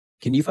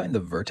Can you find the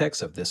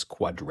vertex of this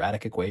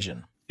quadratic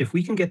equation? If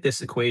we can get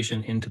this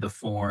equation into the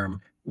form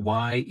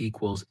y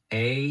equals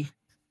a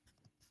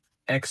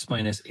x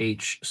minus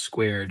h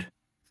squared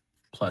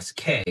plus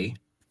k,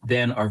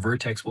 then our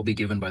vertex will be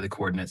given by the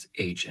coordinates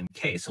h and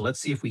k. So let's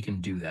see if we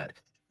can do that.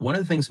 One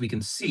of the things we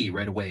can see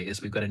right away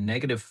is we've got a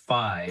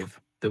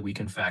 -5 that we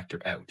can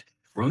factor out.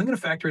 We're only going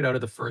to factor it out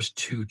of the first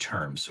two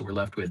terms. So we're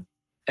left with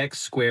x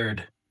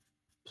squared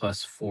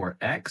plus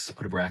 4x,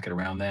 put a bracket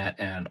around that,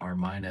 and our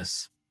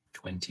minus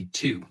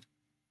 22.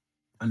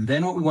 And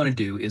then what we want to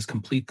do is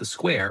complete the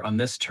square on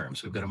this term.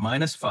 So we've got a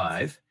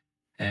 -5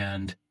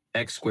 and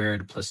x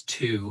squared plus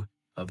 2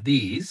 of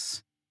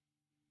these,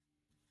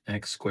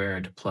 x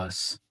squared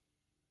plus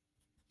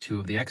 2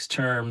 of the x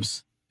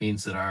terms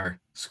means that our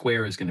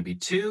square is going to be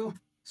 2.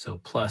 So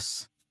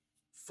plus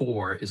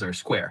 4 is our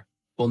square.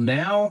 Well,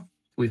 now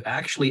we've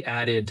actually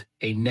added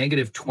a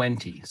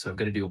 -20. So I've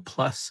got to do a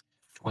plus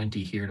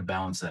 20 here to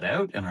balance that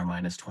out, and our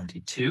minus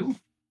 22.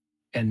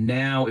 And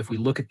now if we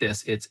look at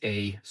this, it's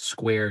a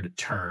squared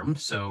term.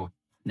 So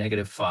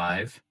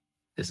 -5,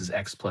 this is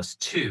x plus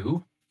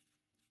 2,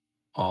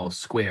 all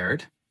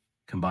squared.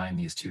 Combine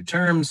these two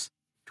terms,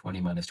 20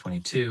 minus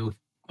 22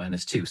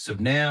 minus 2. So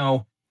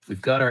now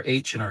we've got our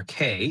h and our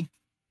k.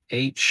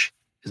 H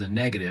is a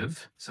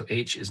negative, so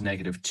h is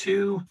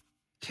 -2.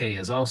 K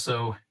is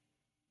also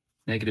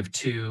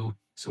 -2.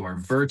 So our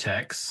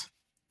vertex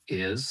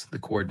is the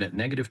coordinate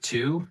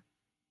 -2,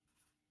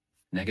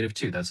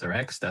 -2. That's our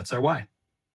x, that's our y.